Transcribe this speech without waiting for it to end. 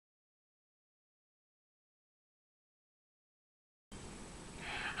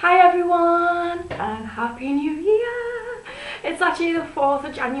Hi everyone and Happy New Year! It's actually the 4th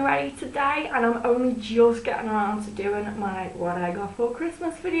of January today and I'm only just getting around to doing my what I got for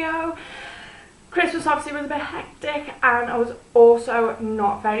Christmas video. Christmas obviously was a bit hectic and I was also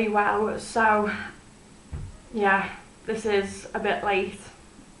not very well, so yeah, this is a bit late.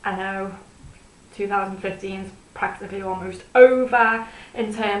 I know 2015 is practically almost over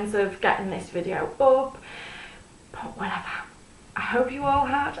in terms of getting this video up, but whatever. I hope you all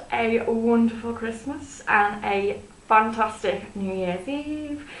had a wonderful Christmas and a fantastic New Year's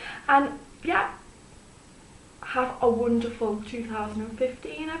Eve, and yeah, have a wonderful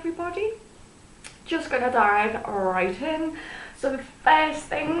 2015 everybody. Just gonna dive right in. So the first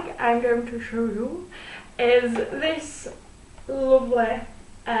thing I'm going to show you is this lovely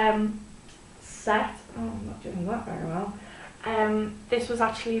set. Oh, I'm not doing that very well. This was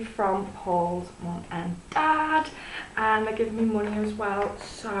actually from Paul's mum and dad, and they gave me money as well,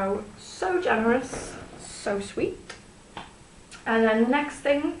 so generous, so sweet. And then the next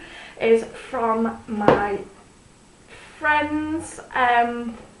thing is from my friends.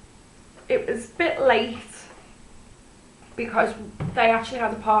 It was a bit late because they actually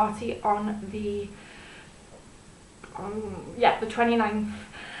had a party on the 29th,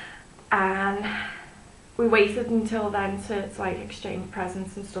 and we waited until then to like exchange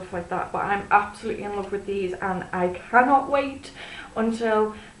presents and stuff like that, but I'm absolutely in love with these and I cannot wait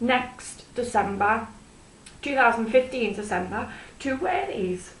until next December, 2015 December, to wear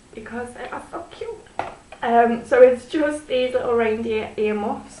these because they are so cute. So it's just these little reindeer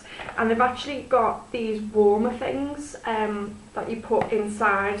earmuffs, and they've actually got these warmer things that you put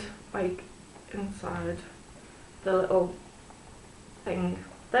inside, like inside the little thing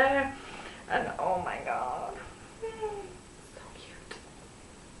there. And oh my god, so cute.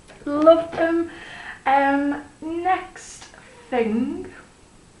 Love them. Next thing,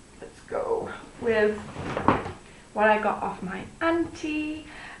 let's go with what I got off my auntie.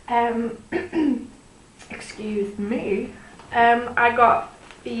 Excuse me. I got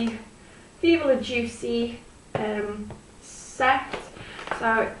the Viva La Juicy set.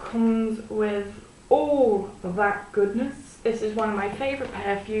 So it comes with all of that goodness. This is one of my favourite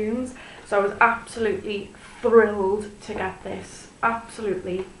perfumes. So I was absolutely thrilled to get this,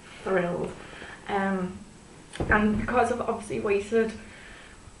 absolutely thrilled. And because I've obviously waited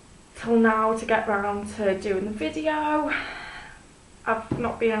till now to get round to doing the video, I've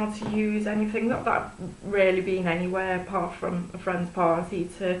not been able to use anything, not that I've really been anywhere apart from a friend's party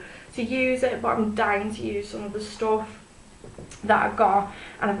to use it, but I'm dying to use some of the stuff that I got,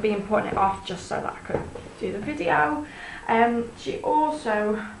 and I've been putting it off just so that I could do the video. She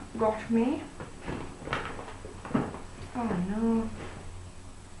also got me, oh no,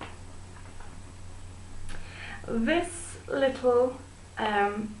 this little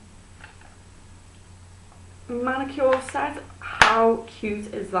manicure set. How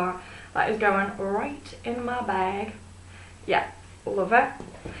cute is that? That is going right in my bag. Yeah, love it.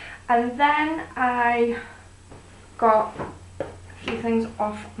 And then I got a few things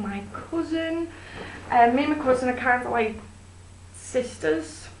off my cousin. Me and my cousin are kind of like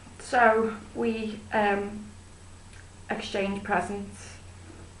sisters, so we exchange presents.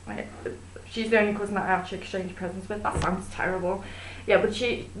 Like, she's the only cousin that I actually exchange presents with. That sounds terrible. Yeah, but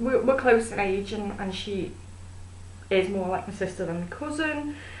we're close in age, and she is more like my sister than my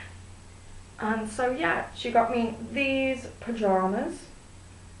cousin. And so yeah, she got me these pyjamas.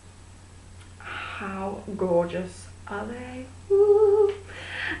 How gorgeous are they? Woo.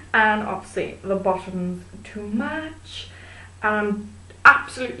 And obviously the bottoms to match, and I'm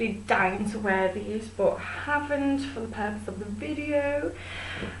absolutely dying to wear these but haven't for the purpose of the video.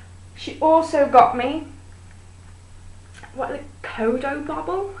 She also got me what, the Kodo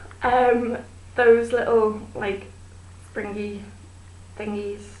bobble, those little like springy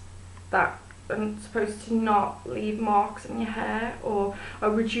thingies that are supposed to not leave marks in your hair or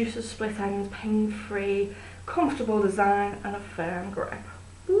reduce the split ends, pain-free, comfortable design and a firm grip.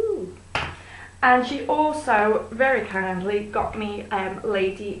 Ooh. And she also very kindly got me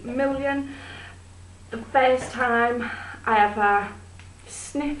Lady Million. The first time I ever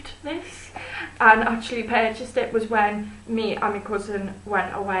sniffed this and actually purchased it was when me and my cousin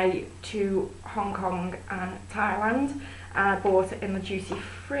went away to Hong Kong and Thailand, and I bought it in the duty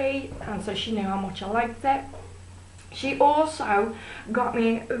free, and so she knew how much I liked it. She also got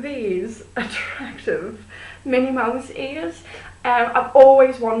me these attractive Minnie Mouse ears. I've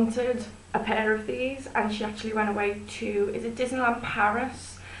always wanted a pair of these, and she actually went away to, is it Disneyland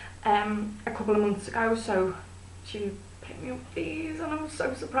Paris, a couple of months ago, so she picked me up these, and I was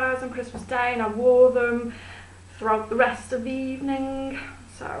so surprised on Christmas Day, and I wore them throughout the rest of the evening.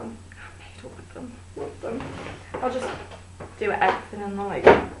 so I'm made up with them. Love them. I'll just do everything in the like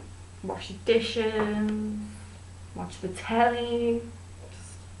wash the dishes, watch the telly,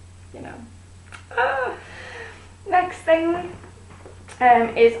 just, you know. Next thing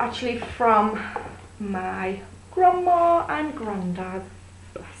is actually from my grandma and granddad,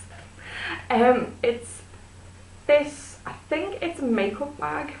 bless them. It's this, I think it's a makeup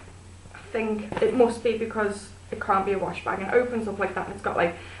bag. I think it must be because it can't be a wash bag, and it opens up like that, and it's got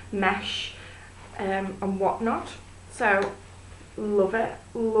like mesh and whatnot. So love it,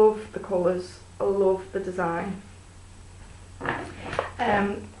 love the colours, I love the design.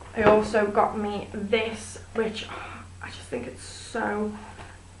 They also got me this, which I just think it's so,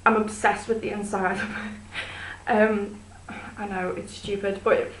 I'm obsessed with the inside of it. I know it's stupid,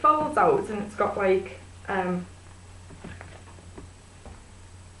 but it folds out and it's got like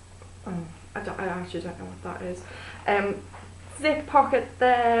I actually don't know what that is. Zip pocket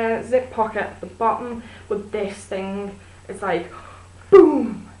there, zip pocket at the bottom, but this thing is like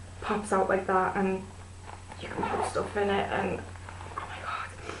boom, pops out like that, and you can put stuff in it, and oh my god.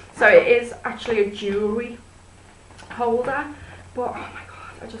 So it is actually a jewellery holder, but oh my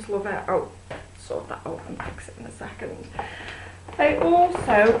god, I just love it. I'll sort that out and fix it in a second. They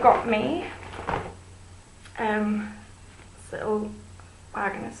also got me this little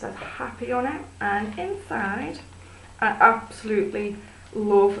bag, and it says happy on it, and inside I absolutely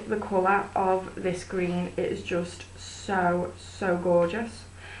love the colour of this green. It is just so gorgeous.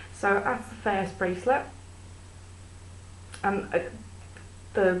 So that's the first bracelet, and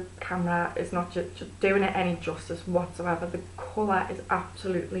the camera is not just doing it any justice whatsoever. The colour is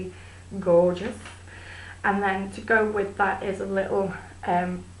absolutely gorgeous. And then to go with that is a little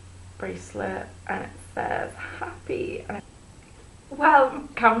bracelet, and it says happy. And well,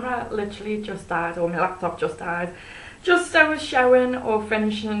 camera literally just died, or my laptop just died. Just I was showing or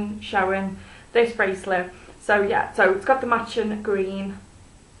finishing showing this bracelet. So yeah, so it's got the matching green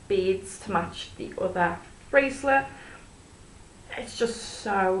beads to match the other bracelet. It's just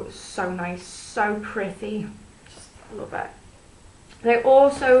so nice, so pretty, just love it. They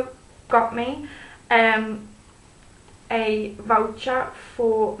also got me a voucher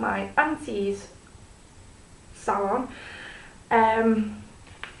for my auntie's salon.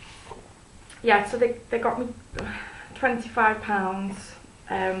 Yeah, so they got me £25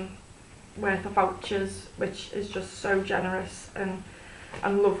 worth of vouchers, which is just so generous and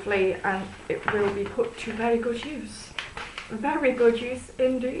lovely, and it will be put to very good use. Very good use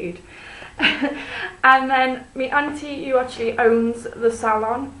indeed. And then my auntie, who actually owns the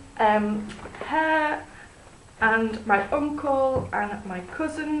salon, her and my uncle and my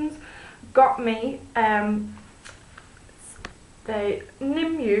cousins got me the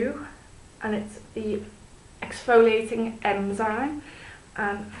Nimue, and it's the exfoliating enzyme,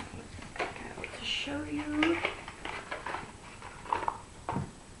 and to show you,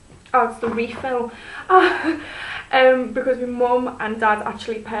 oh, it's the refill. Because my mum and dad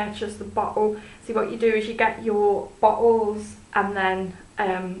actually purchased the bottle. See, what you do is you get your bottles, and then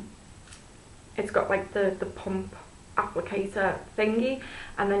it's got like the pump applicator thingy,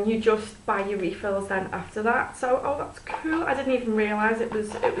 and then you just buy your refills then after that. So oh, that's cool. I didn't even realise it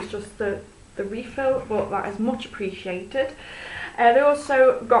was just the refill, but that is much appreciated. They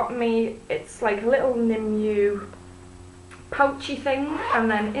also got me, it's like a little Nimue pouchy thing,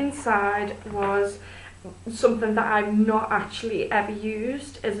 and then inside was something that I've not actually ever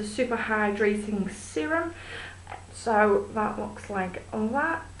used, is a super hydrating serum. So that looks like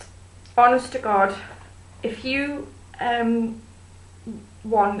that. Honest to God, if you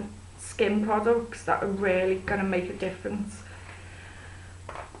want skin products that are really going to make a difference,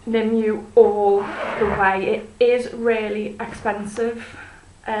 Nimue all the way. It is really expensive,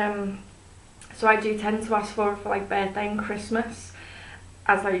 so I do tend to ask for like birthday and Christmas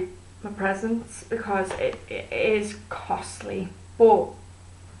as like my presents, because it is costly, but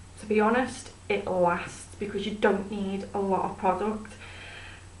to be honest, it lasts because you don't need a lot of product,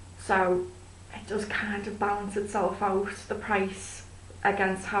 so it does kind of balance itself out, the price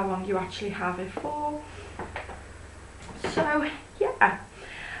against how long you actually have it for. So yeah.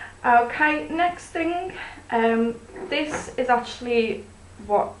 Okay, next thing, this is actually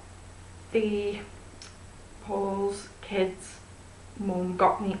what the Paul's kids' mum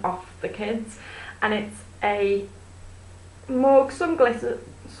got me off the kids, and it's a mug. Some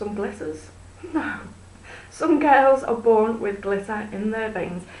glitters? No. Some girls are born with glitter in their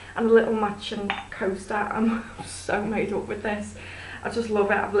veins, and a little matching coaster. I'm so made up with this. I just love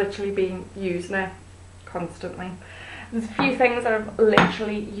it. I've literally been using it constantly. There's a few things that I've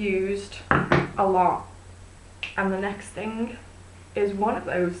literally used a lot, and the next thing is one of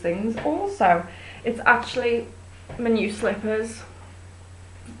those things also. It's actually my new slippers,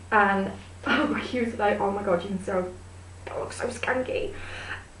 and how cute are they? Oh my god, you can see they look so skanky.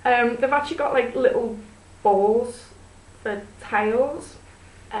 They've actually got like little balls for tails,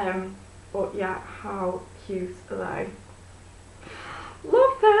 but yeah, how cute are they?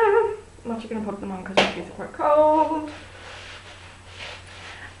 Love them! I'm actually going to put them on because my feet are quite cold.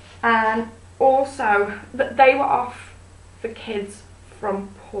 And also, they were off the kids from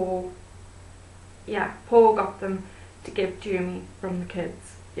Paul. Yeah, Paul got them to give to me from the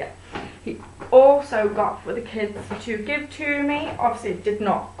kids. Yeah. He also got for the kids to give to me, obviously it did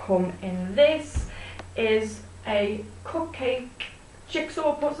not come in this, is a cupcake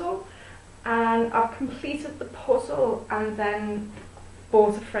jigsaw puzzle. And I've completed the puzzle and then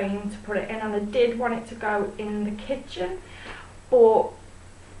bought a frame to put it in, and I did want it to go in the kitchen, but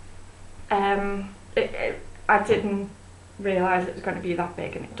I didn't realise it was going to be that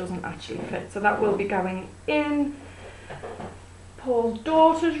big and it doesn't actually fit, so that will be going in Paul's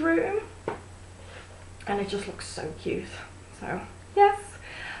daughter's room, and it just looks so cute. So yes,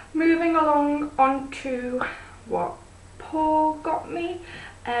 moving along on to what Paul got me.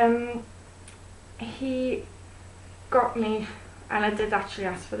 He got me, and I did actually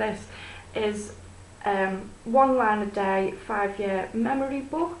ask for this, is One Line a Day 5-year memory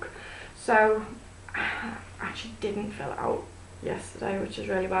book. So I actually didn't fill it out yesterday, which is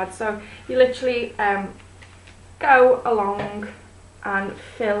really bad. So you literally go along and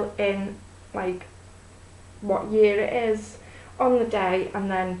fill in like what year it is on the day, and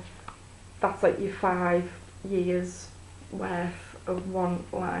then that's like your 5 years worth of one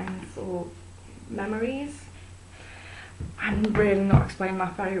lines or memories. I'm really not explaining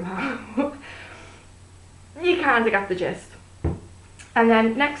that very well. You kind of get the gist. And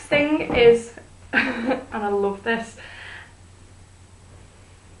then next thing is, and I love this,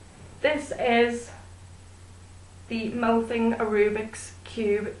 this is the Melting a Rubik's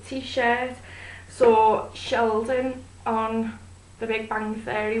Cube t-shirt. So Sheldon on The Big Bang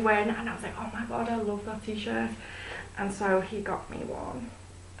Theory wearing it, and I was like, oh my god, I love that t-shirt. And so he got me one,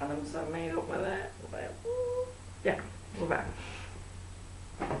 and I'm so made up with it. Like, yeah, love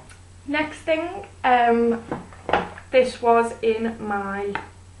it. Next thing, this was in my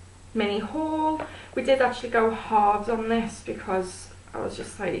mini haul. We did actually go halves on this because I was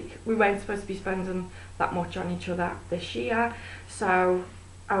just like, we weren't supposed to be spending that much on each other this year, so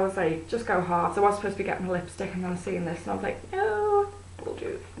I was like, just go halves. I was supposed to be getting a lipstick, and then seeing this and I was like, no,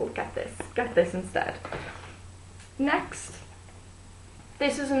 we'll get this instead. Next,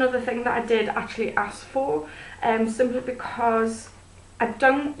 this is another thing that I did actually ask for, simply because I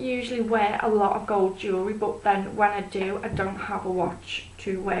don't usually wear a lot of gold jewellery, but then when I do, I don't have a watch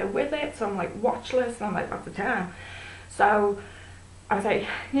to wear with it, so I'm like watchless, and I'm like, that's a 10. So I was like,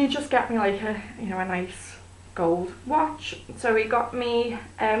 you just get me like a, you know, a nice gold watch. So he got me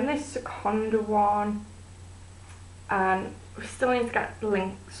this Seconda one, and we still need to get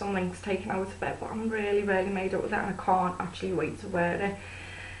some links taken out of it, but I'm really made up with it, and I can't actually wait to wear it.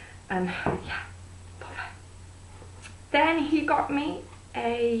 And yeah, love it. Then he got me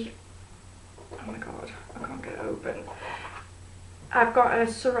oh my god, I can't get it open. I've got a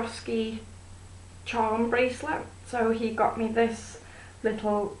Swarovski charm bracelet, so he got me this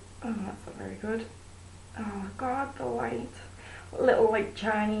little, oh that's not very good, oh god, the light, little like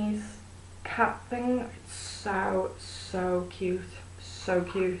Chinese cat thing. It's so cute, so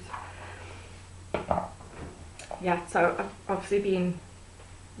cute. Yeah, so I've obviously been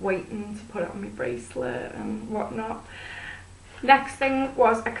waiting to put it on my bracelet and whatnot. Next thing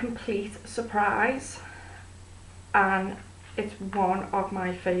was a complete surprise, and it's one of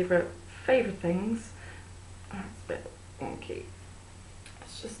my favourite things. Oh, it's a bit wonky.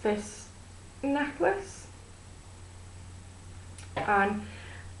 It's just this necklace, and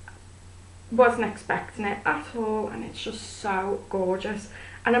wasn't expecting it at all, and it's just so gorgeous.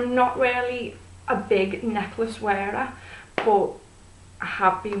 And I'm not really a big necklace wearer, but I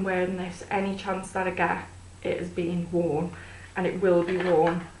have been wearing this any chance that I get. It is being worn, and it will be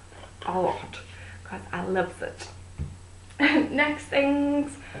worn a lot because I love it. Next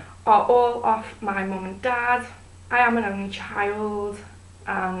things are all off my mum and dad. I am an only child,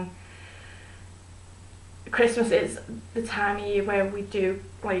 and Christmas is the time of year where we do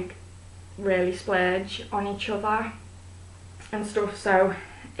like really splurge on each other and stuff, so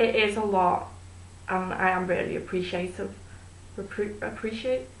it is a lot, and I am really appreciative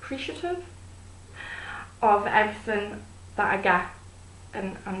of everything that I get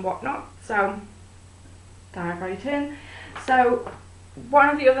and whatnot. So dive right in. So one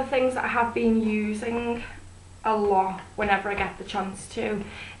of the other things that I have been using a lot whenever I get the chance to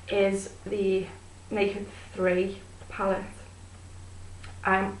is the Naked 3 palette.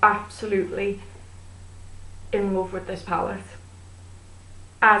 I'm absolutely in love with this palette,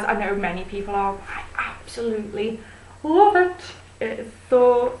 as I know many people are. I absolutely love it. It is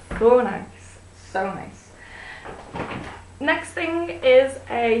so nice, so nice. Next thing is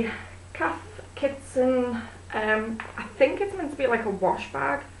a Cath Kidston, I think it's meant to be like a wash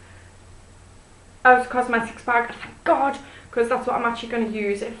bag. Oh, it's a cosmetics bag, thank God, because that's what I'm actually going to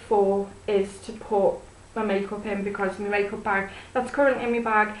use it for, is to put my makeup in, because my makeup bag that's currently in my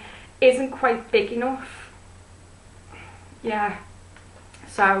bag isn't quite big enough. Yeah,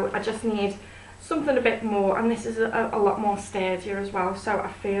 so I just need something a bit more, and this is a lot more sturdier as well, so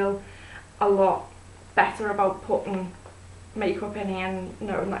I feel a lot better about putting makeup in here and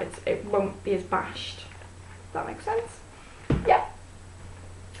knowing that it won't be as bashed. Does that make sense? Yeah.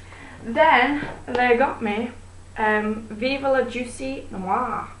 Then they got me Viva La Juicy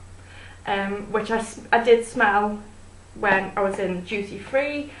Noir, which I did smell when I was in Duty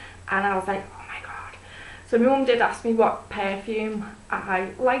Free, and I was like, oh my god. So my mum did ask me what perfume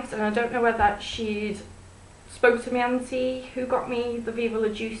I liked, and I don't know whether she'd spoke to my auntie who got me the Viva La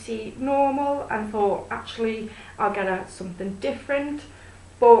Juicy normal and thought, actually I'll get her something different,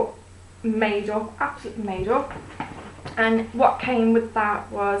 but made up, absolutely made up. And what came with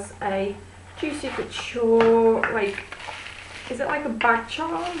that was a Juicy Couture, like, is it like a bag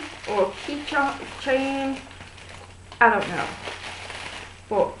charm or a key chain? I don't know,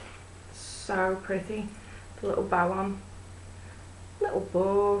 but so pretty. The little bow on, little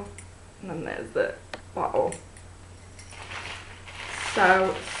bow, and then there's the bottle.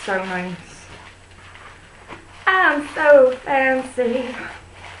 So nice and so fancy.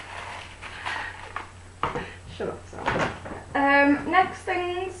 Shut up, Sam. Next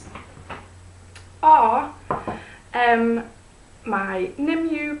things are my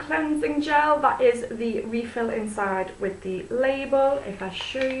Nimue cleansing gel. That is the refill inside with the label. If I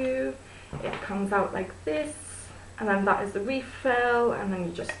show you, it comes out like this, and then that is the refill, and then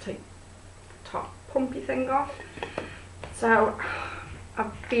you just take the top pumpy thing off. So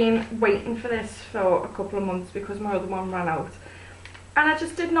I've been waiting for this for a couple of months because my other one ran out, and I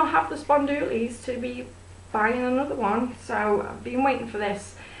just did not have the spondoolies to be buying another one, so I've been waiting for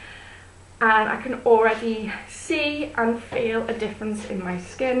this, and I can already see and feel a difference in my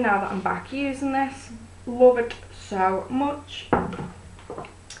skin now that I'm back using this. Love it so much.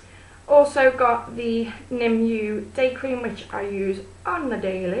 Also got the Nimue day cream, which I use on the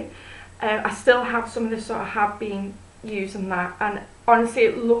daily. I still have some of this, so I have been using that, and honestly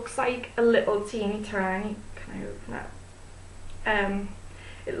it looks like a little teeny tiny, can I open it?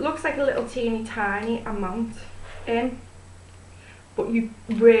 It looks like a little teeny tiny amount in, but you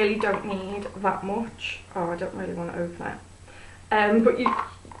really don't need that much. Oh, I don't really want to open it. But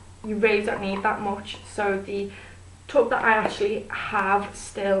you really don't need that much. So the tub that I actually have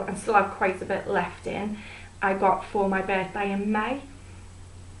still, and still have quite a bit left in, I got for my birthday in May.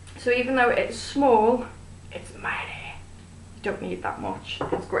 So even though it's small, it's mighty. You don't need that much.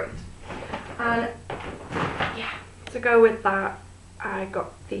 It's great. And yeah, to go with that, I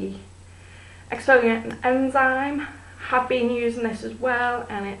got the exfoliant enzyme. Have been using this as well,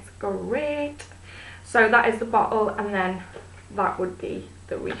 and it's great. So that is the bottle, and then that would be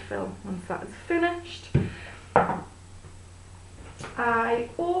the refill once that is finished. I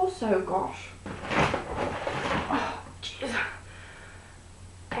also got, oh jeez,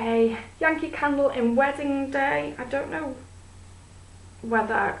 a Yankee Candle in Wedding Day. I don't know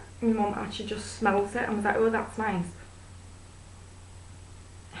whether my mum actually just smelt it and was like, oh, that's nice.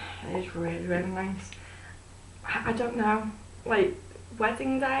 It is really, really nice. I don't know, like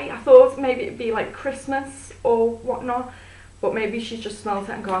wedding day. I thought maybe it'd be like Christmas or whatnot, but maybe she's just smelt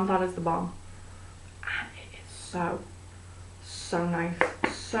it and gone, that is the bomb. And it is so nice,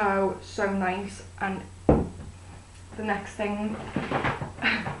 so nice. And the next thing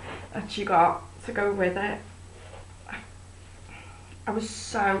that she got to go with it, I was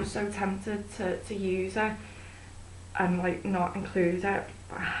so tempted to use it and like not include it,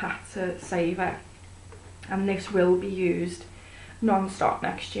 but I had to save it. And this will be used non-stop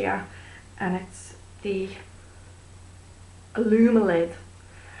next year, and it's the Illumilid,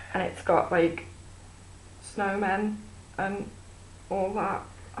 and it's got like snowmen and all that.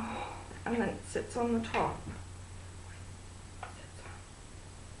 Oh, and then it sits on the top.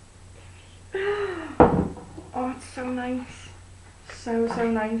 Oh, it's so nice, so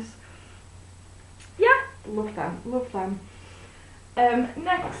nice. Yeah, love them.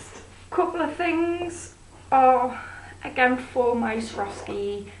 Next couple of things are again for my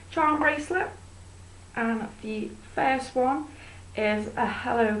Swarovski charm bracelet. and the first one is a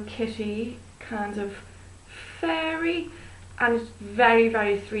Hello Kitty kind of fairy, and it's very,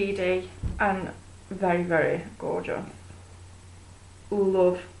 very 3D and very, very gorgeous.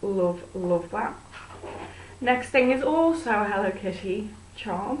 Love, love, love that. Next thing is also a Hello Kitty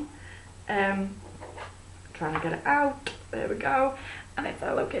charm. Trying to get it out. There we go. And it's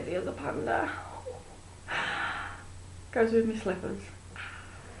Hello Kitty as a panda. Goes with my slippers.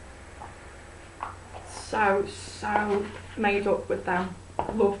 So made up with them.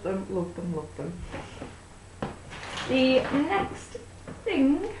 Love them, love them, love them. The next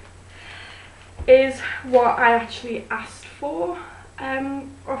thing is what I actually asked for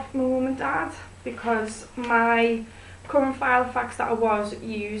off my mum and dad, because my current Filofax that I was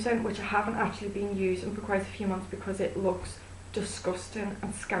using, which I haven't actually been using for quite a few months because it looks disgusting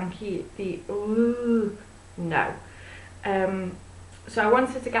and skanky, no. So I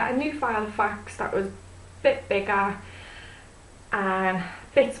wanted to get a new Filofax that was a bit bigger and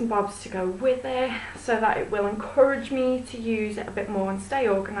bits and bobs to go with it, so that it will encourage me to use it a bit more and stay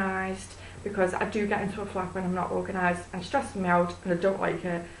organised, because I do get into a flap when I'm not organised and it stresses me out and I don't like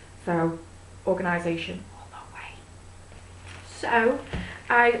it. So organisation all the way. So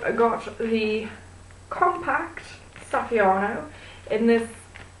I got the compact Saffiano in this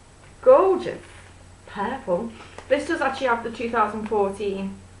gorgeous purple. This does actually have the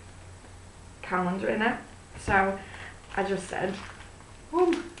 2014 calendar in it, so I just said,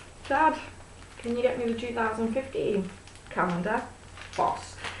 "Oh, Dad, can you get me the 2015 calendar?"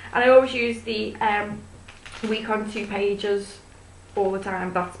 Boss. And I always use the week on 2 pages all the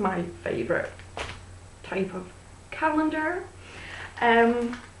time. That's my favourite type of calendar.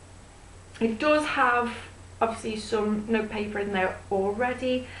 It does have obviously some notepaper in there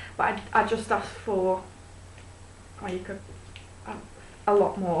already, but I just asked for a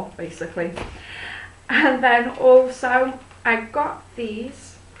lot more basically. And then also I got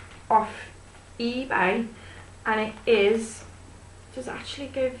these off eBay, and does actually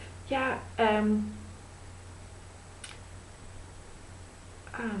give, yeah, oh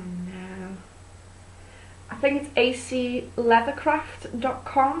no, I think it's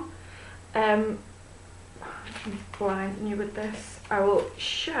acleathercraft.com. I'm blinding you with this. I will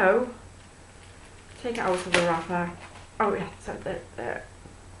take it out of the wrapper. Oh yeah, so there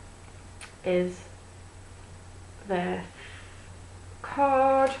is the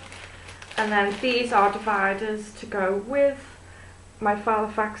card, and then these are dividers to go with my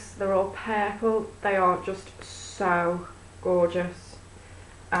Filofax. They're all purple. They are just so gorgeous,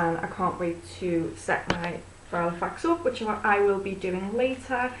 and I can't wait to set my Filofax up, which I will be doing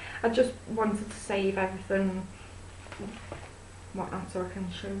later. I just wanted to save everything whatnot so I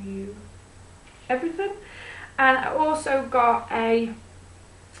can show you everything. And I also got a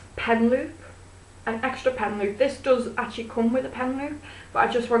pen loop, an extra pen loop. This does actually come with a pen loop, but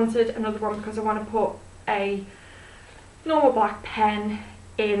I just wanted another one because I want to put a normal black pen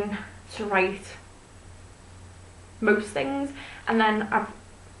in to write most things, and then I've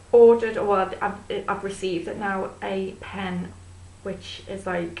ordered, or I've received it now, a pen which is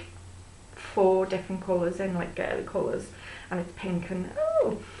like 4 different colours in, like girly colours, and it's pink, and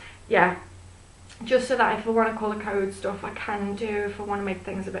oh yeah, just so that if I want to colour code stuff I can do, if I want to make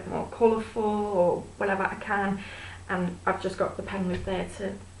things a bit more colourful or whatever I can. And I've just got the pen loop there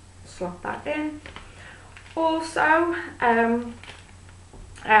to slot that in. Also I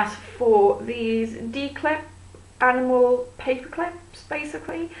asked for these D-clip animal paper clips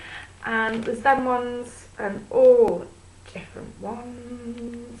basically, and there's them ones and all different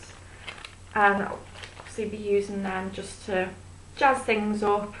ones, and I'll obviously be using them just to jazz things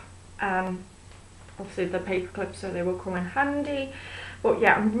up. Obviously the paper clips, so they will come in handy. But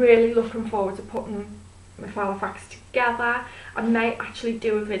yeah, I'm really looking forward to putting my Filofax together. I may actually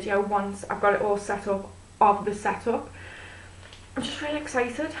do a video once I've got it all set up of the setup. I'm just really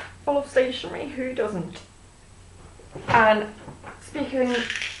excited. I love stationery, who doesn't? And speaking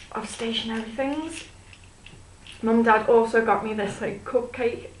of stationery things, Mum and Dad also got me this like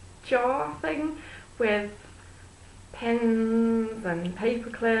cupcake jar thing with pins and paper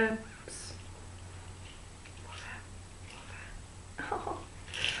clips. Oh,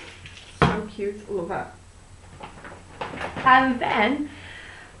 so cute, love it. And then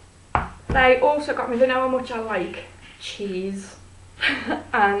they also got me, they know how much I like cheese,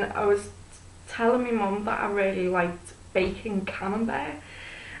 and I was telling my mum that I really liked baking camembert,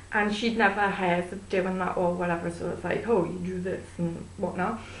 and she'd never heard of doing that or whatever, so it's like, oh, you do this and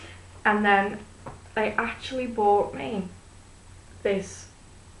whatnot. And then they actually bought me this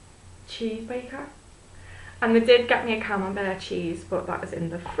cheese baker, And they did get me a camembert cheese, but that is in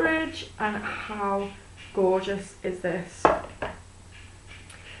the fridge. And how gorgeous is this?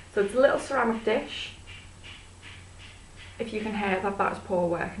 So it's a little ceramic dish. If you can hear that, that is Paul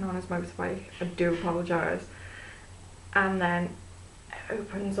working on his motorbike. I do apologise. And then it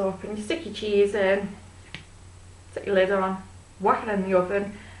opens up and you stick your cheese in, set your lid on, whack it in the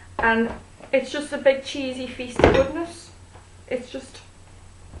oven, and it's just a big cheesy feast of goodness. It's just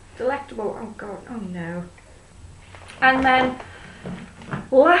delectable. Oh god, oh no. And then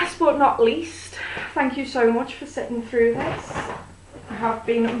last but not least, thank you so much for sitting through this. I have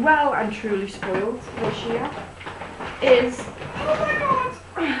been well and truly spoiled this year. Is, oh my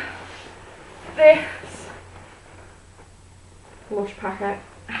god, this Lush packet.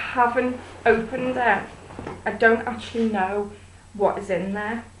 I haven't opened it. I don't actually know what is in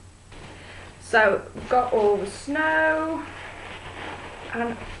there. So we've got all the snow,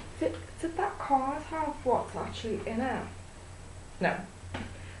 and did that card have what's actually in it? No,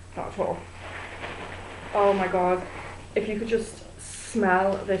 not at all. Oh my god, if you could just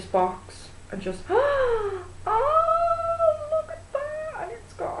smell this box and just, oh look at that, and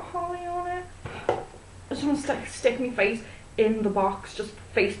it's got holly on it. I just want to stick my face in the box, just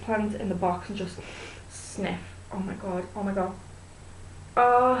face plant in the box and just sniff. Oh my god, oh my god.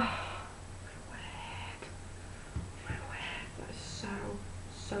 Oh, my word, that is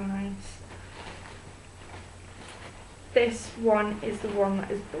so nice. This one is the one that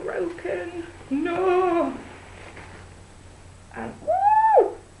is broken. No! And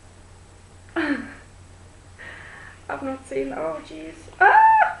woo! I've not seen, oh jeez.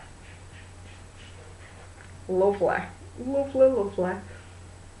 Ah! Lovely. Lovely, lovely.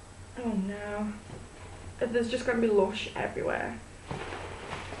 Oh no. There's just going to be Lush everywhere.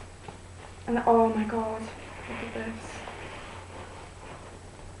 And oh my god, look at this.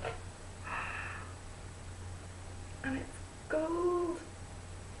 And it's gold.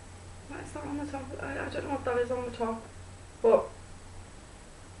 What is that on the top? I don't know what that is on the top. But,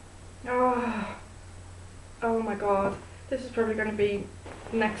 oh my god. This is probably going to be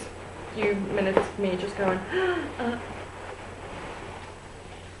next few minutes of me just going,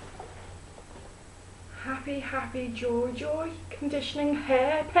 happy, happy, joy, joy, conditioning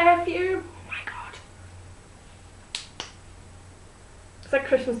hair perfume. Oh my god. It's like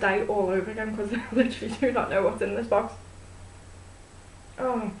Christmas Day all over again because I literally do not know what's in this box.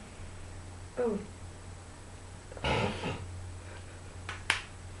 Oh. Oh.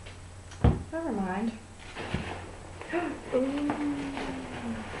 Never mind. Ooh.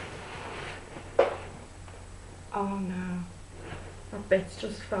 Oh no. That bits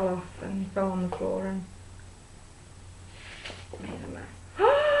just fell off and fell on the floor and made a mess.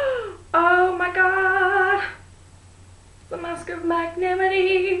 Oh my god! The Mask of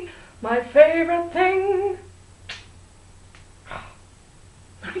Magnanimity! My favourite thing!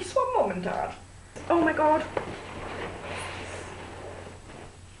 Nice one, Mum and Dad. Oh my god!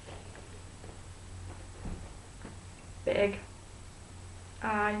 Big.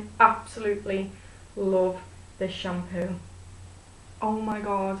 I absolutely love this shampoo. Oh my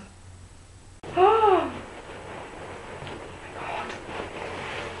god. Oh my god.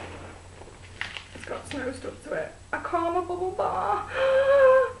 It's got snow stuck to it. A Karma bubble bar.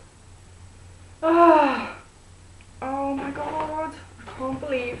 Oh my god. I can't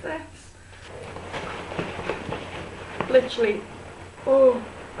believe this. Literally. Oh,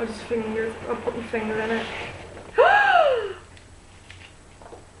 I put my finger in it.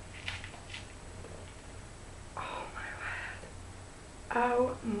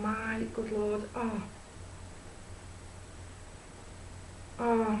 Oh my good lord. Oh.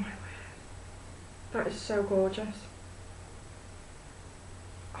 Oh my word. That is so gorgeous.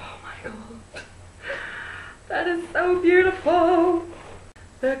 Oh my god. That is so beautiful.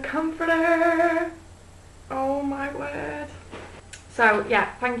 The comforter. Oh my word. So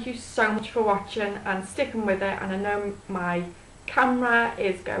yeah, thank you so much for watching and sticking with it, and I know my camera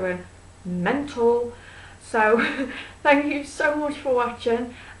is going mental. So thank you so much for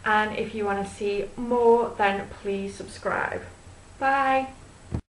watching, and if you want to see more then please subscribe. Bye.